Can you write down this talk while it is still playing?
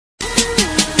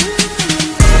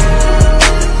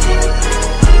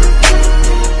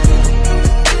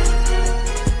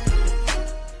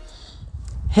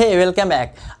Hey, welcome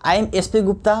back. I am S.P.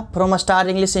 Gupta from Star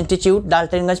English Institute,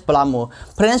 Daltonganj, Palamu.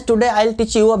 Friends, today I will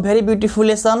teach you a very beautiful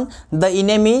lesson, The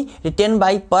Enemy, written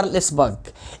by Pearl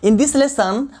S.Buck. In this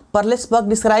lesson, Pearl S.Buck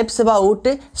describes about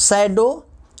shadow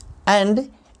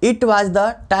and it was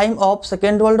the time of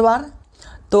Second World War.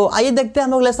 तो आइए देखते हैं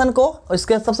हम लोग lesson को।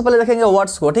 इसके सबसे पहले देखेंगे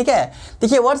वर्ड्स को। ठीक है,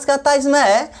 देखिए वर्ड्स कहता है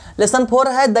इसमें लेसन 4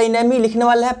 है, द एनिमी, लिखने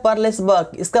वाला है पर्ल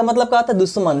एस-बक। इसका मतलब कहता है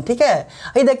दुश्मन। ठीक है,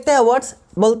 आइए देखते हैं वर्ड्स।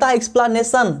 बोलता है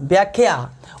एक्सप्लेनेशन, व्याख्या,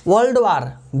 वर्ल्ड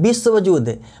वार, विश्व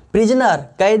युद्ध, प्रिजनर,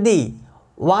 कैदी,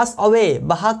 वॉश अवे,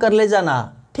 बहा कर ले जाना।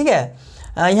 ठीक है,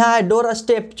 यहाँ है डोर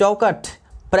स्टेप, चौकट,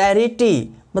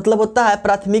 प्रायोरिटी मतलब होता है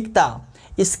प्राथमिकता,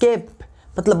 स्केप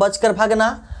मतलब बचकर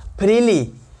भागना,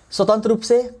 फ्रीली स्वतंत्र रूप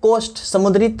से, कोस्ट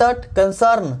समुद्री तट,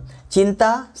 कंसर्न चिंता,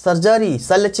 सर्जरी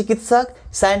शल्य चिकित्सक,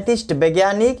 साइंटिस्ट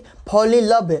वैज्ञानिक, फॉली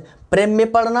लव प्रेम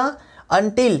में पड़ना,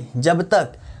 अंटिल जब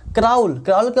तक, क्राउल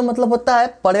क्राउल का मतलब होता है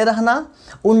पड़े रहना,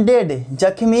 उंडेड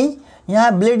जख्मी,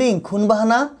 यहाँ ब्लीडिंग खून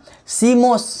बहना,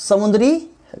 सीमोस समुद्री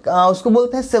उसको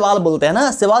बोलते हैं सेवाल बोलते हैं ना,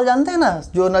 सेवाल जानते हैं ना,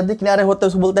 जो नदी किनारे होते हैं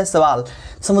उसको बोलते हैं सेवाल,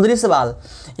 समुद्री सेवाल।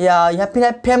 या फिर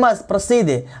है फेमस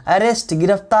प्रसिद्ध, अरेस्ट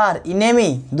गिरफ्तार, इनेमी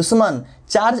दुश्मन,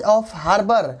 चार्ज ऑफ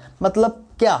हार्बर मतलब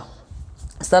क्या,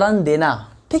 शरण देना।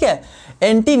 ठीक है,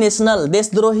 एंटी नेशनल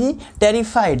देशद्रोही,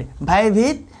 टेरिफाइड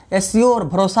भयभीत, एश्योर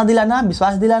भरोसा दिलाना,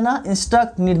 विश्वास दिलाना,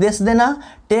 इंस्ट्रक्ट निर्देश देना,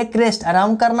 टेक रेस्ट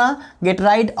आराम करना, गेट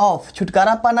राइड ऑफ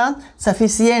छुटकारा पाना,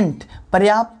 सफिशिएंट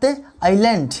पर्याप्त,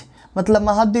 आइलैंड मतलब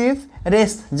महाद्वीप,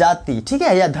 रेस जाति। ठीक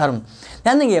है, या धर्म।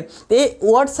 ध्यान देंगे तो ये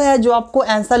वर्ड्स है जो आपको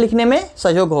आंसर लिखने में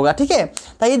सहयोग होगा। ठीक है,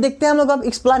 तो ये देखते हैं हम लोग अब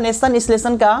एक्सप्लेनेशन इस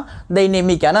लेसन का, द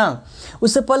एनिमी का ना।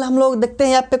 उससे पहले हम लोग देखते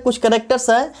हैं यहाँ पे कुछ कैरेक्टर्स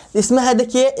है। इसमें है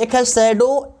देखिए, एक है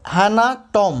शैडो, हाना,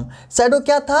 टॉम। शैडो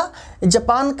क्या था,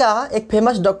 जापान का एक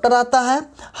फेमस डॉक्टर आता है।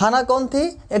 हाना कौन थी,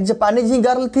 एक जापानीज ही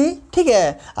गर्ल थी। ठीक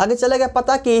है, आगे चलेगा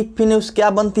पता कि फिर उस क्या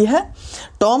बनती है।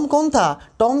 टॉम कौन था,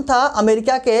 टॉम था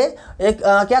अमेरिका के एक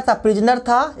क्या था, प्रिजनर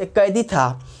था, एक कैदी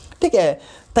था। ठीक है,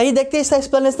 तो ये देखते हैं इसका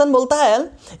एक्सप्लेनेशन। बोलता है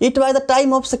it was the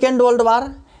time of second world war,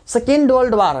 second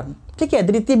world war. ठीक है,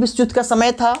 द्वितीय विश्व युद्ध का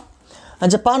समय था।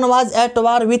 Japan was at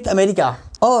war with America,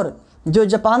 और जो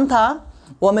जापान था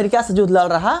वो अमेरिका से युद्ध लड़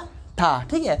रहा था।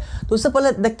 ठीक है, तो उससे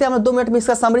पहले देखते हैं हम 2 मिनट में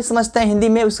इसका समरी समझते हैं हिंदी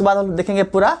में, उसके बाद हम देखेंगे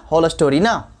पूरा होल स्टोरी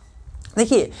ना।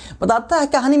 देखिए बताता है,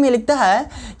 कहानी में लिखता है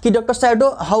कि डॉक्टर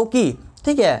शैडो हाउकी,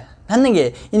 ठीक है ध्यान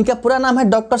देंगे, इनका पूरा नाम है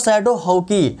डॉक्टर शैडो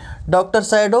हाउकी, डॉक्टर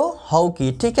शैडो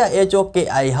हाउकी। ठीक है,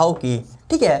 HOKI हाउकी।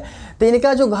 ठीक है, तो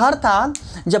इनका जो घर था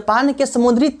जापान के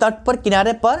समुद्री तट पर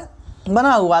किनारे पर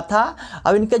बना हुआ था।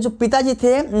 अब इनके जो पिताजी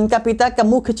थे, इनका पिता का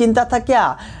मुख्य चिंता था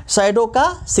क्या, शैडो का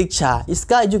शिक्षा,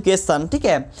 इसका एजुकेशन। ठीक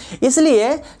है,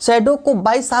 इसलिए शैडो को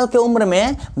 22 साल की उम्र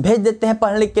में भेज देते हैं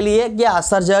पढ़ने के लिए, क्या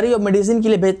सर्जरी और मेडिसिन के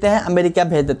लिए भेजते हैं, अमेरिका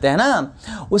भेज देते हैं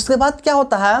ना। उसके बाद क्या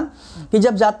होता है कि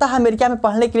जब जाता है अमेरिका में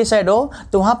पढ़ने के लिए शैडो,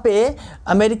 तो वहाँ पे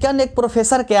अमेरिकन एक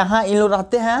प्रोफेसर के यहाँ इन लोग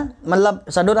रहते हैं, मतलब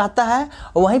शैडो रहता है,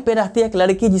 और वहीं पे रहती है एक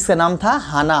लड़की जिसका नाम था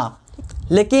हाना।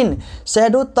 लेकिन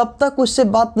शैडो तब तक उससे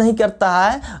बात नहीं करता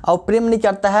है और प्रेम नहीं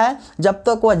करता है जब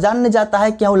तक वह जान नहीं जाता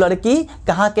है कि वो लड़की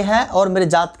कहाँ के हैं और मेरे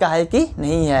जात का है कि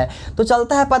नहीं है। तो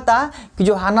चलता है पता कि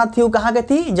जो हाना थी वो कहाँ की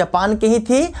थी, जापान की ही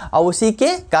थी और उसी के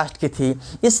कास्ट की थी।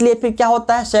 इसलिए फिर क्या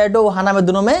होता है, शैडो और हाना में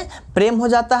दोनों में प्रेम हो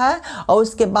जाता है। और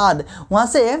उसके बाद वहाँ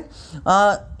से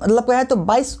मतलब कहें तो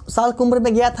 22 साल की उम्र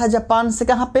में गया था जापान से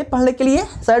कहाँ पे पढ़ने के लिए,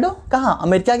 शैडो कहाँ,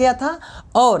 अमेरिका गया था।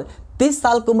 और 30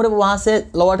 साल की उम्र में वहाँ से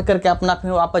लौट करके अपना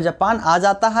फिर वापस जापान आ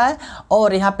जाता है,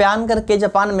 और यहाँ पे आन करके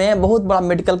जापान में बहुत बड़ा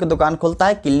मेडिकल की दुकान खोलता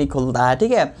है, क्लिनिक खोलता है।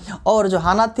 ठीक है, और जो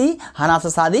हाना थी, हाना से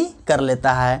शादी कर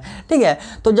लेता है। ठीक है,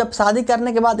 तो जब शादी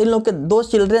करने के बाद इन लोग के 2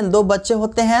 चिल्ड्रेन, 2 बच्चे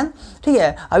होते हैं। ठीक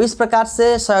है, अब इस प्रकार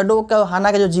से शैडो का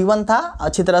हाना का जो जीवन था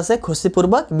अच्छी तरह से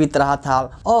खुशीपूर्वक बीत रहा था।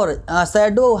 और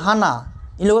शैडो हाना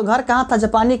इन लोगों का घर कहाँ था,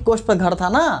 जापानी कोस्ट पर घर था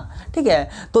ना। ठीक है,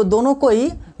 तो दोनों को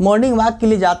ही मॉर्निंग वॉक के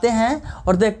लिए जाते हैं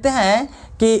और देखते हैं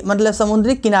कि मतलब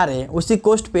समुद्री किनारे उसी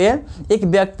कोस्ट पे एक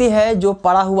व्यक्ति है जो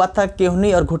पड़ा हुआ था,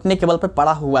 केहनी और घुटने के बल पर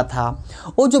पड़ा हुआ था।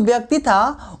 वो जो व्यक्ति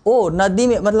था वो नदी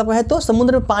में, मतलब है तो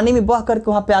समुद्र में पानी में बह करके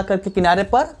वहाँ पे आकर के किनारे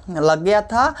पर लग गया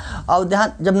था। और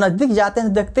जहाँ जब नज़दीक जाते हैं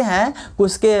तो देखते हैं कि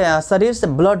उसके शरीर से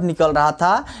ब्लड निकल रहा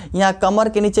था। यहाँ कमर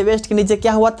के नीचे, वेस्ट के नीचे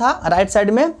क्या हुआ था, राइट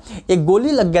साइड में एक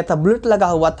गोली लग गया था, बुलेट लगा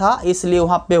हुआ था, इसलिए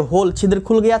वहाँ पे होल, छिद्र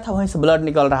खुल गया था, वहीं से ब्लड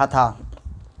निकल रहा था।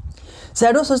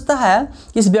 शैडो सोचता है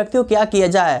कि इस व्यक्ति को क्या किया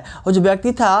जाए, और जो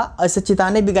व्यक्ति था ऐसे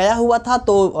चिताने भी गया हुआ था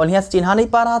तो बढ़िया से चिन्हा नहीं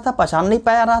पा रहा था, पहचान नहीं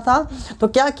पाया रहा था। तो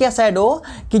क्या किया शैडो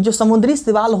कि जो समुद्री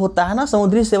शैवाल होता है ना,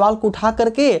 समुद्री शैवाल को उठा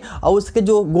करके और उसके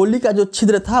जो गोली का जो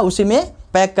छिद्र था उसी में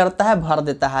पैक करता है, भर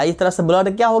देता है। इस तरह से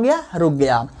ब्लड क्या हो गया, रुक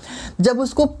गया। जब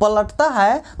उसको पलटता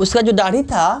है, उसका जो दाढ़ी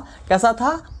था कैसा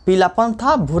था, पीलापन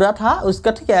था, भूरा था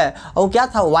उसका, ठीक है। और क्या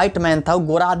था, वाइट मैन था, वो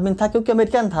गोरा आदमी था क्योंकि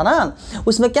अमेरिकन था ना।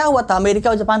 उसमें क्या हुआ था, अमेरिका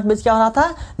और जापान के बीच क्या हो रहा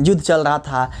था, युद्ध चल रहा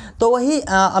था। तो वही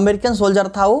अमेरिकन सोल्जर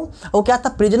था वो क्या था,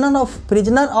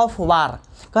 प्रिजनर ऑफ वार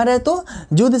कह रहे, तो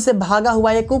युद्ध से भागा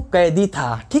हुआ एक कैदी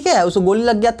था, ठीक है। उसको गोली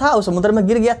लग गया था, वो समुद्र में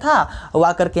गिर गया था, वो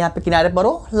आकर के यहाँ पे किनारे पर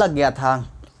वो लग गया था।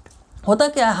 होता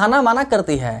क्या है, हाना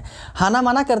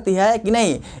माना करती है कि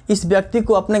नहीं इस व्यक्ति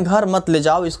को अपने घर मत ले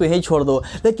जाओ, इसको यहीं छोड़ दो।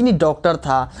 लेकिन ये डॉक्टर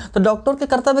था, तो डॉक्टर के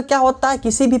कर्तव्य क्या होता है,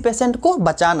 किसी भी पेशेंट को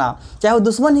बचाना, चाहे वो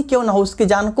दुश्मन ही क्यों ना हो, उसकी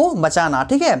जान को बचाना,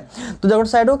 ठीक है। तो डॉक्टर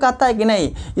सैडो कहता है कि नहीं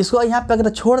इसको यहाँ पे अगर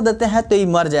छोड़ देते हैं तो ये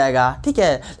मर जाएगा, ठीक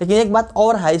है। लेकिन एक बात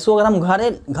और है, इसको अगर हम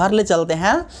घर ले चलते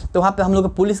हैं तो वहाँ पर हम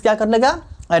लोग पुलिस क्या कर लेगा,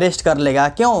 अरेस्ट कर लेगा।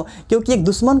 क्यों, क्योंकि एक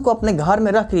दुश्मन को अपने घर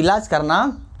में रख इलाज करना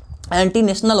एंटी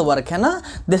नेशनल वर्क है ना,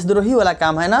 देशद्रोही वाला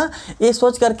काम है ना। ये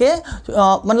सोच करके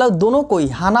मतलब दोनों को ही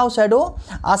हाना और सैडो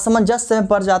असमंजस्य में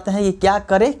पड़ जाते हैं, ये क्या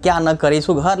करे क्या न करे,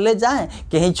 इसको घर ले जाएं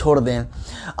कि यहीं छोड़ दें।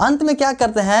 अंत में क्या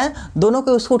करते हैं, दोनों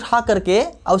को उसको उठा करके,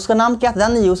 और उसका नाम क्या था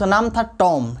जान लीजिए, उसका नाम था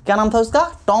टॉम। क्या नाम था उसका,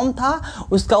 टॉम था।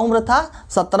 उसका उम्र था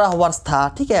 17 वर्ष था,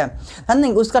 ठीक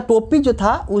है। उसका टोपी जो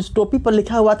था, उस टोपी पर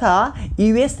लिखा हुआ था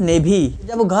US नेवी।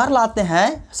 जब वो घर लाते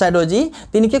हैं सैडो जी,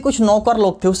 तो इनके कुछ नौकर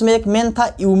लोग थे, उसमें एक मेन था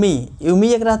यूमी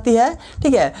एक रहती है,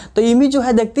 ठीक है। तो यूमी जो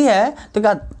है देखती है तो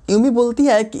क्या यूमी बोलती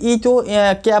है कि ये जो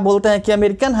क्या बोलते हैं कि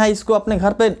अमेरिकन है, इसको अपने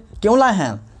घर पे क्यों लाए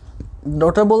हैं।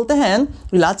 डॉक्टर बोलते हैं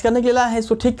इलाज करने के लिए लाए हैं,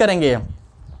 इसको ठीक करेंगे।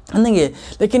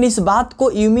 लेकिन इस बात को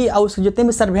यूमी और उसके जितने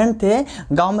भी सर्वेंट थे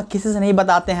गांव में किसी से नहीं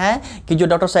बताते हैं कि जो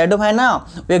डॉक्टर सैडो है ना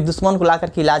वो एक दुश्मन को ला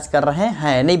करके इलाज कर रहे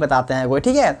हैं, नहीं बताते हैं कोई,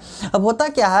 ठीक है। अब होता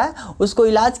क्या है, उसको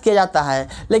इलाज किया जाता है,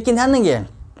 लेकिन ध्यान देंगे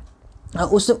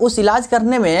उस इलाज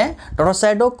करने में डॉक्टर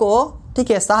सैडो को, ठीक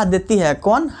है, साथ देती है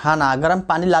कौन, हाना। गर्म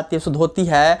पानी लाती है, उसको धोती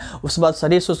है, उसके बाद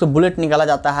शरीर से उसको बुलेट निकाला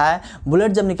जाता है।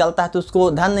 बुलेट जब निकलता है तो उसको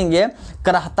ध्यान देंगे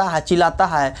कराहता है, चिल्लाता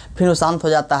है, फिर वो शांत हो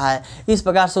जाता है। इस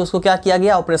प्रकार से उसको क्या किया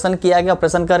गया, ऑपरेशन किया गया।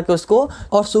 ऑपरेशन करके उसको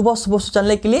और सुबह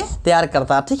चलने के लिए तैयार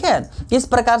करता है, ठीक है। इस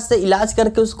प्रकार से इलाज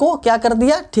करके उसको क्या कर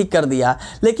दिया, ठीक कर दिया।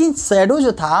 लेकिन सैडो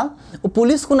जो था वो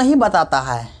पुलिस को नहीं बताता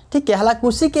है, ठीक है। हालांकि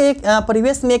उसी के एक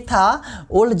परिवेश में एक था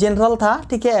ओल्ड जनरल था,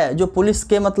 ठीक है, जो पुलिस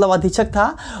के मतलब अधीक्षक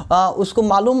था। उसको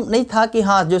मालूम नहीं था कि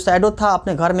हाँ जो सैडो था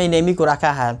अपने घर में नेमी को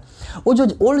रखा है। वो जो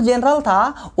ओल्ड जनरल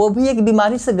था वो भी एक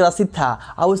बीमारी से ग्रसित था,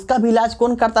 और उसका भी इलाज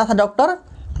कौन करता था, डॉक्टर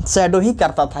सैडो ही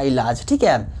करता था इलाज, ठीक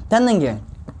है, ध्यान देंगे।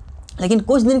 लेकिन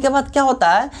कुछ दिन के बाद क्या होता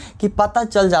है कि पता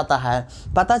चल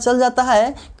जाता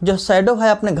है जो सैडो है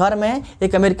अपने घर में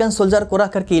एक अमेरिकन सोल्जर को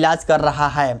रख करके इलाज कर रहा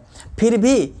है। फिर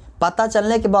भी पता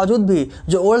चलने के बावजूद भी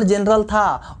जो ओल्ड जनरल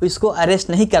था इसको अरेस्ट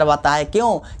नहीं करवाता है।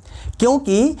 क्यों,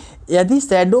 क्योंकि यदि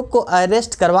सैडो को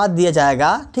अरेस्ट करवा दिया जाएगा,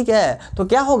 ठीक है, तो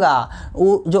क्या होगा,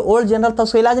 वो जो ओल्ड जनरल था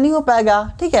उसका इलाज नहीं हो पाएगा,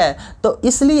 ठीक है। तो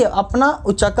इसलिए अपना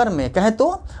उस चक्कर में कहे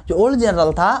तो जो ओल्ड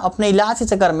जनरल था अपने इलाज के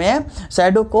चक्कर में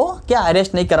सैडो को क्या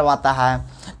अरेस्ट नहीं करवाता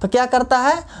है। तो क्या करता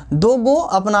है, 2 गो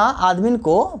अपना आदमी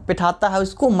को बिठाता है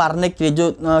उसको मारने के लिए,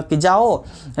 जो कि जाओ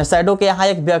सैडो के यहाँ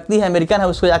एक व्यक्ति है अमेरिकन है,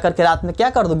 उसको जाकर के रात में क्या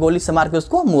कर दो, गोली से मार के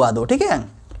उसको मुआ दो, ठीक है।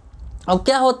 अब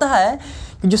क्या होता है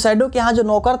कि जो सैडो के यहाँ जो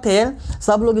नौकर थे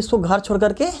सब लोग इसको घर छोड़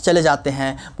करके चले जाते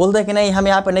हैं। बोलते हैं कि नहीं हम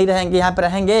यहाँ पर नहीं रहेंगे, यहाँ पर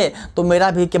रहेंगे तो मेरा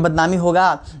भी क्या बदनामी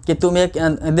होगा कि तुम एक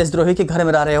देशद्रोही के घर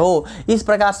में रह रहे हो। इस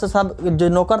प्रकार से सब जो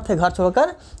नौकर थे घर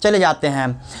छोड़कर चले जाते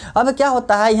हैं। अब क्या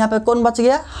होता है, यहाँ पर कौन बच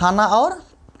गया, हाना और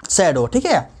सैडो, ठीक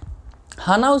है।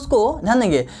 हाना उसको ध्यान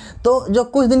देंगे तो जो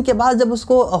कुछ दिन के बाद जब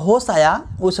उसको होश आया,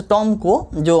 उस टॉम को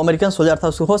जो अमेरिकन सोल्जर था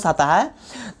उसको होश आता है,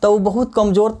 तो वो बहुत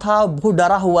कमज़ोर था, बहुत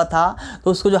डरा हुआ था।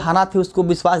 तो उसको जो हाना थी उसको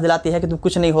विश्वास दिलाती है कि तुम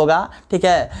कुछ नहीं होगा, ठीक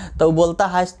है। तो वो बोलता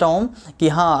है टॉम कि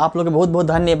हाँ आप लोग बहुत बहुत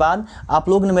धन्यवाद, आप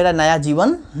लोग ने मेरा नया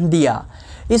जीवन दिया।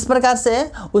 इस प्रकार से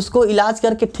उसको इलाज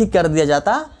करके ठीक कर दिया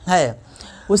जाता है।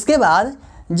 उसके बाद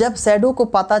जब सैडो को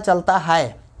पता चलता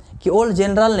है कि ओल्ड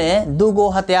जनरल ने 2 गो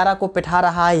हत्यारा को पिठा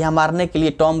रहा है यहाँ मारने के लिए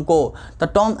टॉम को, तो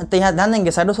टॉम तो यहाँ ध्यान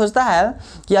देंगे सैडो सोचता है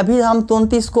कि अभी हम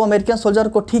तुरंत इसको अमेरिकन सोल्जर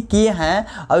को ठीक किए हैं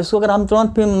और इसको अगर हम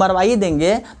तुरंत फिर मरवाई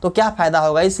देंगे तो क्या फ़ायदा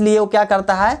होगा। इसलिए वो क्या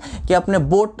करता है कि अपने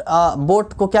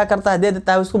बोट को क्या करता है, दे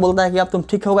देता है उसको, बोलता है कि अब तुम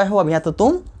ठीक हो गए हो, अब यहाँ तो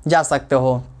तुम जा सकते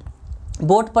हो।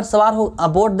 बोट पर सवार हो,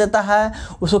 बोट देता है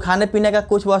उसको, खाने पीने का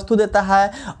कुछ वस्तु देता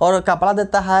है और कपड़ा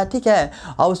देता है, ठीक है।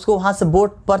 और उसको वहाँ से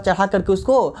बोट पर चढ़ा करके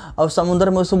उसको और समुद्र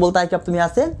में उसको बोलता है कि अब तुम यहाँ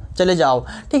से चले जाओ,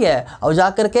 ठीक है। और जा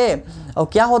करके और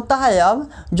क्या होता है, अब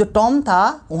जो टॉम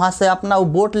था वहाँ से अपना वो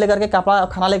बोट लेकर के कपड़ा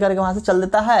खाना लेकर के वहाँ से चल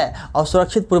देता है और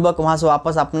सुरक्षित पूर्वक वहाँ से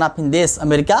वापस अपना अपने देश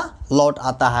अमेरिका लौट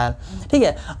आता है, ठीक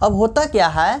है। अब होता क्या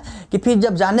है कि फिर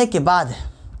जब जाने के बाद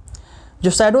जो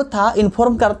सैडो था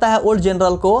इन्फॉर्म करता है ओल्ड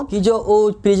जनरल को कि जो वो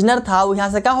प्रिजनर था वो यहाँ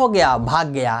से क्या हो गया, भाग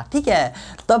गया, ठीक है।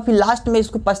 तब फिर लास्ट में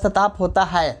इसको पश्चाताप होता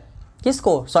है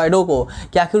किसको? शैडो को,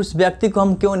 कि आखिर उस व्यक्ति को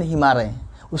हम क्यों नहीं मारे,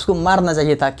 उसको मारना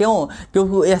चाहिए था। क्यों?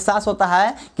 क्योंकि एहसास होता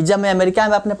है कि जब मैं अमेरिका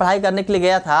में अपने पढ़ाई करने के लिए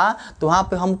गया था तो वहाँ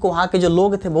पे हमको, वहाँ के जो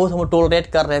लोग थे बहुत हमको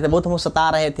टॉलरेट कर रहे थे, बहुत हमको सता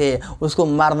रहे थे, उसको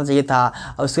मारना चाहिए था।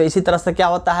 और उसके इसी तरह से क्या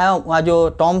होता है, वहाँ जो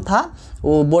टॉम था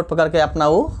वो बोट पकड़ के अपना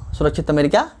वो सुरक्षित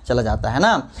अमेरिका चला जाता है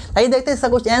ना। आइए देखते हैं इसका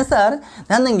कुछ आंसर,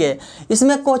 ध्यान देंगे।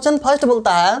 इसमें क्वेश्चन फर्स्ट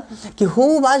बोलता है कि who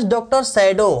was doctor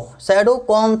shadow, shadow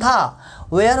कौन था,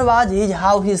 वेयर वाज हिज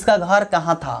हाउस, इसका घर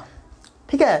कहाँ था।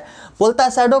 ठीक है, बोलता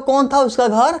है शैडो कौन था, उसका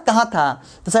घर कहाँ था।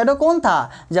 तो शैडो कौन था?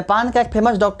 जापान का एक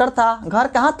फेमस डॉक्टर था, घर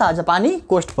कहाँ था? जापानी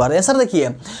कोस्ट पर। आंसर देखिए,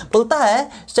 बोलता है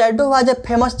शैडो वाज ए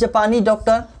फेमस जापानी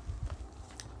डॉक्टर,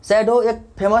 शैडो एक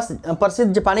फेमस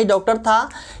प्रसिद्ध जापानी डॉक्टर था।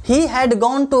 He had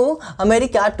gone to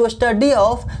America to study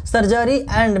of surgery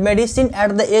and medicine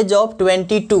at the age of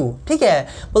 22। ठीक है,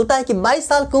 बोलता है कि 22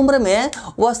 साल की उम्र में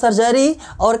वह सर्जरी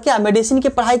और क्या मेडिसिन की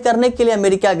पढ़ाई करने के लिए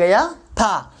अमेरिका गया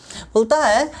था। बोलता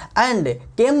है एंड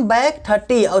केम बैक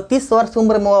 30, और 30 वर्ष की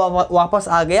उम्र में वापस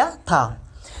आ गया था।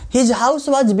 His house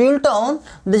was built on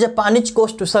the Japanese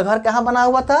coast, उसका घर कहाँ बना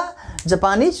हुआ था?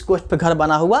 जापानीज कोस्ट पे घर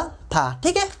बना हुआ था।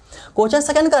 ठीक है, क्वेश्चन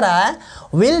सेकंड कर रहा है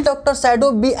will doctor shadow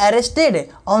be arrested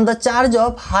on the charge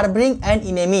of harbouring N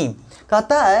enemy.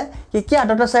 कहता है कि क्या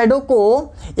डॉक्टर शैडो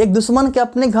को एक दुश्मन के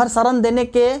अपने घर शरण देने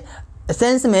के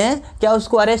सेंस में क्या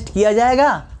उसको अरेस्ट किया जाएगा।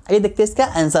 आइए देखते हैं इसका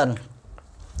आंसर।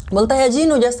 बोलता है जी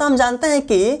नो, जैसा हम जानते हैं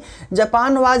कि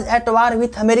Japan was at war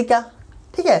with America.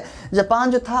 ठीक है,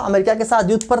 जापान जो था अमेरिका के साथ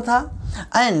युद्ध पर था।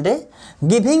 And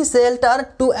giving shelter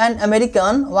to an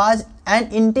American was an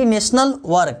international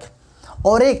work,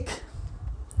 और एक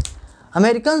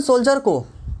अमेरिकन सोल्जर को,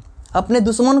 अपने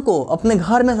दुश्मन को अपने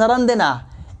घर में शरण देना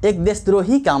एक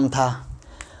देशद्रोही काम था।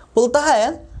 बोलता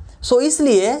है सो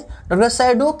इसलिए doctor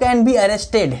shadow can be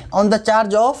arrested on the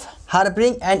charge of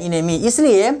harbouring N enemy,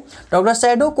 इसलिए डॉक्टर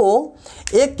शैडो को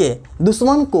एक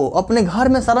दुश्मन को अपने घर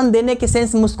में शरण देने के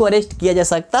सेंस में उसको अरेस्ट किया जा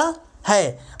सकता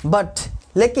है। बट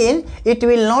लेकिन इट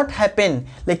विल नॉट हैपन,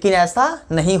 लेकिन ऐसा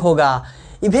नहीं होगा।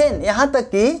 इवन यहाँ तक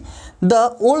कि the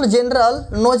old general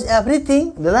knows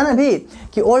everything, दादा ना भी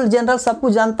कि ओल्ड जनरल सब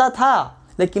कुछ जानता था,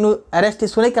 लेकिन वो अरेस्ट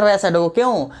इसको नहीं करवाया शैडो को।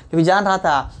 क्यों? क्योंकि जान रहा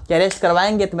था कि अरेस्ट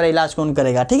करवाएंगे तो मेरा इलाज कौन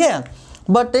करेगा। ठीक है,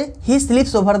 but he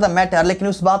स्लीप्स over the matter, लेकिन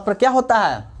उस बात पर क्या होता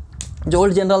है, जो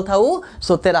ओल्ड जनरल था वो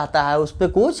सोते रहता है, उस पर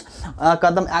कुछ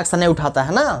कदम एक्शन नहीं उठाता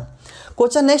है ना।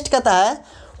 क्वेश्चन नेक्स्ट कहता है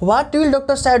what will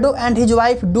doctor shadow and his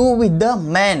wife do with the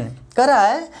man. कह रहा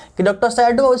है कि डॉक्टर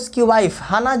शैडो और उसकी वाइफ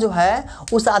हाना जो है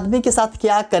उस आदमी के साथ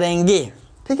क्या करेंगे।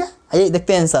 ठीक है, आइए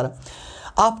देखते हैं answer.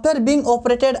 After being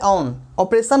operated on,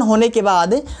 operation होने के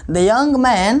बाद the young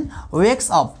man wakes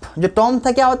up, जो टॉम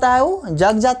था क्या होता है, वो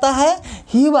जग जाता है।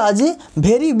 He was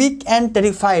very weak and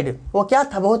terrified, वो क्या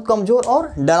था, बहुत कमज़ोर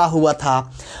और डरा हुआ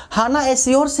था। हाना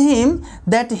assures him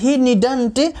that he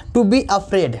needn't to be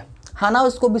afraid, हाना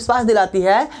उसको विश्वास दिलाती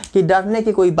है कि डरने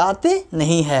की कोई बात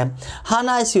नहीं है।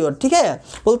 हाना एश्योर, ठीक है,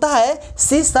 बोलता है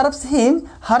सी सर्व्स हिम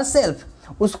हरसेल्फ,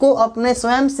 उसको अपने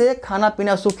स्वयं से खाना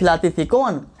पीना उसको खिलाती थी।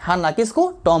 कौन? हाना, किसको?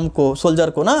 टॉम को, सोल्जर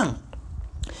को ना।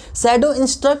 Shadow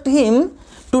instruct him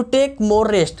to take more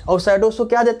rest, और शैडो उसको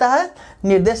क्या देता है,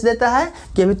 निर्देश देता है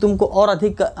कि अभी तुमको और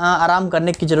अधिक आराम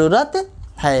करने की ज़रूरत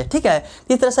है। ठीक है,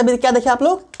 इस तरह से अभी क्या देखें आप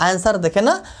लोग, आंसर देखें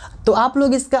ना, तो आप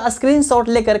लोग इसका स्क्रीनशॉट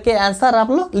लेकर के आंसर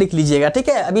आप लोग लिख लीजिएगा। ठीक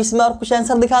है, अभी इसमें और कुछ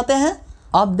आंसर दिखाते हैं।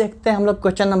 अब देखते हैं हम लोग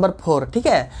क्वेश्चन नंबर 4। ठीक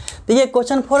है, तो ये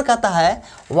क्वेश्चन 4 कहता है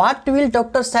what will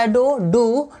doctor shadow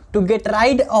do to get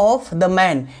rid of the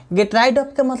man. Get rid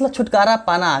of का मतलब छुटकारा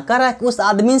पाना। कह रहा है कि उस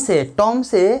आदमी से, टॉम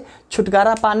से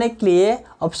छुटकारा पाने के लिए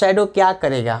अब शैडो क्या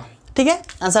करेगा। ठीक है,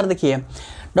 आंसर देखिए।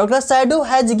 Doctor shadow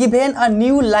has given a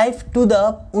new life to the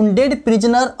wounded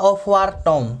prisoner of war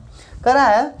Tom. कह रहा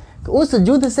है कि उस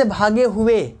युद्ध से भागे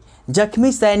हुए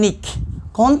जख्मी सैनिक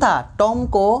कौन था, टॉम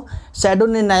को शैडो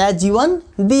ने नया जीवन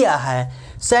दिया है।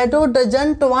 Shadow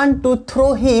doesn't want to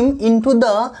throw him into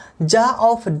the जा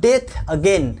ऑफ डेथ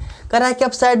अगेन। कह रहा है कि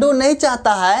अब शैडो नहीं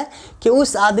चाहता है कि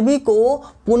उस आदमी को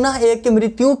पुनः एक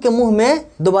मृत्यु के मुंह में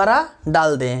दोबारा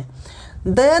डाल दें।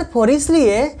 Therefore,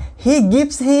 इसलिए he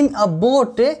gives him a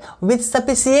boat with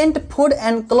sufficient food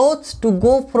and clothes to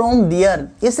go from there।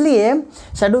 इसलिए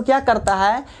शैडो क्या करता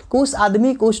है कि उस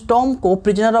आदमी को, उस टॉम को,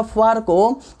 प्रिजनर ऑफ वार को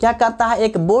क्या करता है,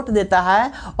 एक बोट देता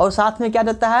है और साथ में क्या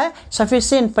देता है,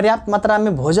 सफिशिएंट, पर्याप्त मात्रा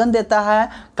में भोजन देता है,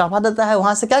 कपड़ा देता है,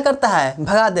 वहाँ से क्या करता है,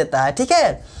 भगा देता है। ठीक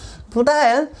है, बोलता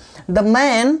है the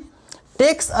man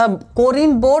takes a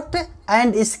कोरिन boat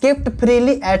and escaped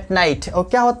freely at night. और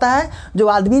क्या होता है, जो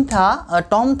आदमी था,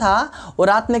 टॉम था, और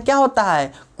रात में क्या होता है,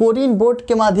 कोरिन बोट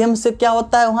के माध्यम से क्या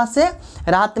होता है, वहाँ से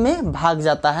रात में भाग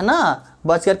जाता है ना,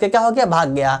 बच करके क्या हो गया, भाग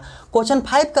गया। क्वेश्चन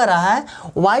 5 कर रहा है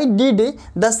why did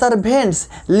the servants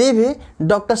leave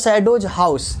doctor सैडोज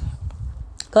house.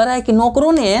 कह रहा है कि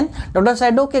नौकरों ने डॉक्टर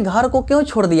सैडो के घर को क्यों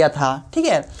छोड़ दिया था। ठीक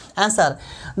है, answer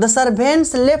the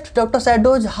servants left doctor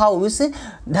सैडोज house.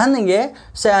 ध्यान देंगे,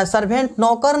 सर्वेंट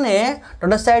नौकर ने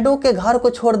डॉक्टर सैडो के घर को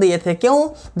छोड़ दिए थे। क्यों?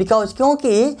 बिकॉज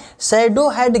क्योंकि shadow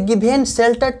had given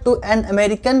shelter to an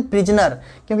American prisoner.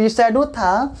 क्योंकि सैडो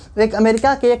था एक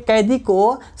अमेरिका के एक कैदी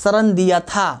को शरण दिया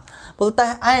था। बोलता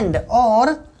है एंड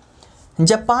और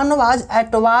Japan was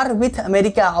at war with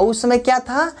America. उस समय क्या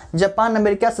था, जापान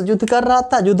अमेरिका से युद्ध कर रहा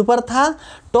था, युद्ध पर था।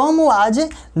 टॉम वाज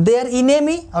देयर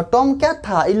इनेमी, और टॉम क्या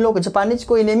था, इन लोग जापानीज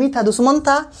को इनेमी था, दुश्मन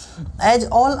था। As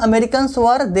all Americans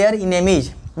were there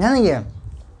enemies. ध्यान देंगे,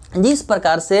 जिस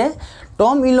प्रकार से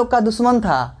टॉम इन लोग का दुश्मन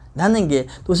था, ध्यान देंगे,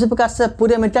 तो उसी प्रकार से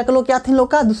पूरे अमेरिका के लोग क्या थे, इन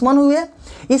लोग का दुश्मन हुए।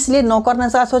 इसलिए नौकर ने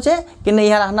ऐसा सोचे कि नहीं,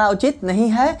 यहाँ रहना उचित नहीं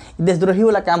है, देशद्रोही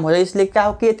वाला काम हो जाए, इसलिए क्या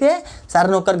किए थे,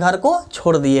 सारे नौकर घर को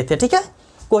छोड़ दिए थे। ठीक है,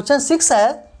 क्वेश्चन 6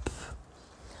 है,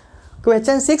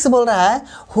 क्वेश्चन 6 बोल रहा है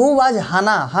हु वाज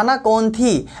हाना, हाना कौन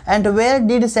थी, and where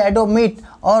did shadow meet,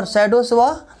 और सैडो से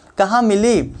वह कहाँ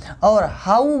मिली, और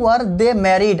हाउ वर दे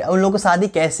मैरिड, उन लोगों को शादी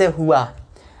कैसे हुआ।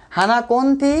 हाना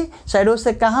कौन थी, सैडो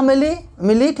से कहाँ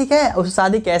मिली, ठीक है, उससे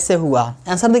शादी कैसे हुआ।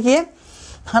 आंसर देखिए,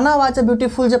 हाना was a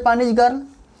beautiful Japanese girl.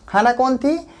 हाना कौन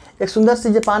थी, एक सुंदर सी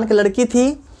जापान की लड़की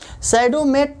थी। Shadow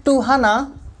met to Hana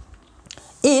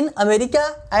in America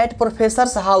at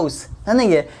professors house. है ना,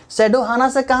 ये सैडो हाना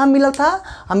से कहाँ मिला था,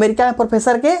 अमेरिका में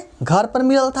प्रोफेसर के घर पर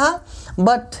मिला था।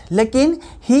 बट लेकिन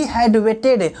ही हैड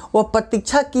वेटेड, वो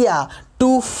प्रतीक्षा किया,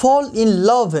 to fall in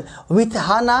love with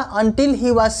Hana until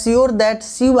he was sure that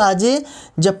she was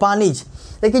Japanese.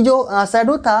 लेकिन जो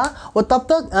सैडो था वो तब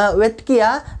तक वेट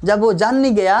किया जब वो जान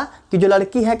नहीं गया कि जो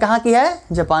लड़की है कहाँ की है,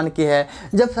 जापान की है।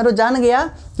 जब सैडो जान गया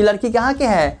कि लड़की कहाँ की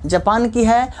है, जापान की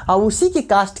है, और उसी की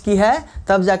कास्ट की है,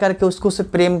 तब जाकर के उसको से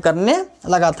प्रेम करने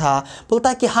लगा था। बोलता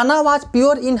है कि हाना was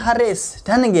pure in her race.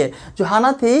 ध्यानेंगे, जो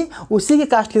हाना थी उसी की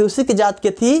कास्ट की, उसी की जात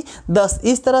की थी। दस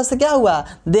इस तरह से क्या हुआ,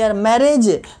 there marriage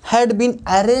had been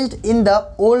arranged in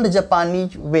the old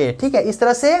Japanese वे। ठीक है, इस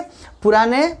तरह से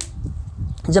पुराने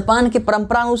जापान की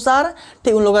परंपरा अनुसार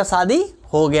ठीक उन लोगों का शादी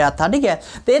हो गया था। ठीक है,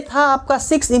 तो ये था आपका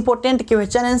 6 इंपॉर्टेंट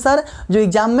क्वेश्चन आंसर जो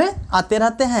एग्जाम में आते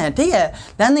रहते हैं। ठीक है,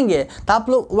 ध्यान देंगे, तो आप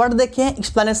लोग वर्ड देखें,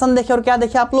 एक्सप्लेनेशन देखें, और क्या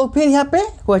देखें आप लोग, फिर यहाँ पे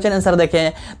क्वेश्चन आंसर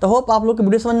देखें। तो होप आप लोग को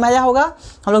वीडियो समझ में आया होगा।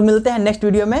 हम लोग मिलते हैं नेक्स्ट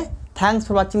वीडियो में। Thanks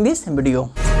for watching this video.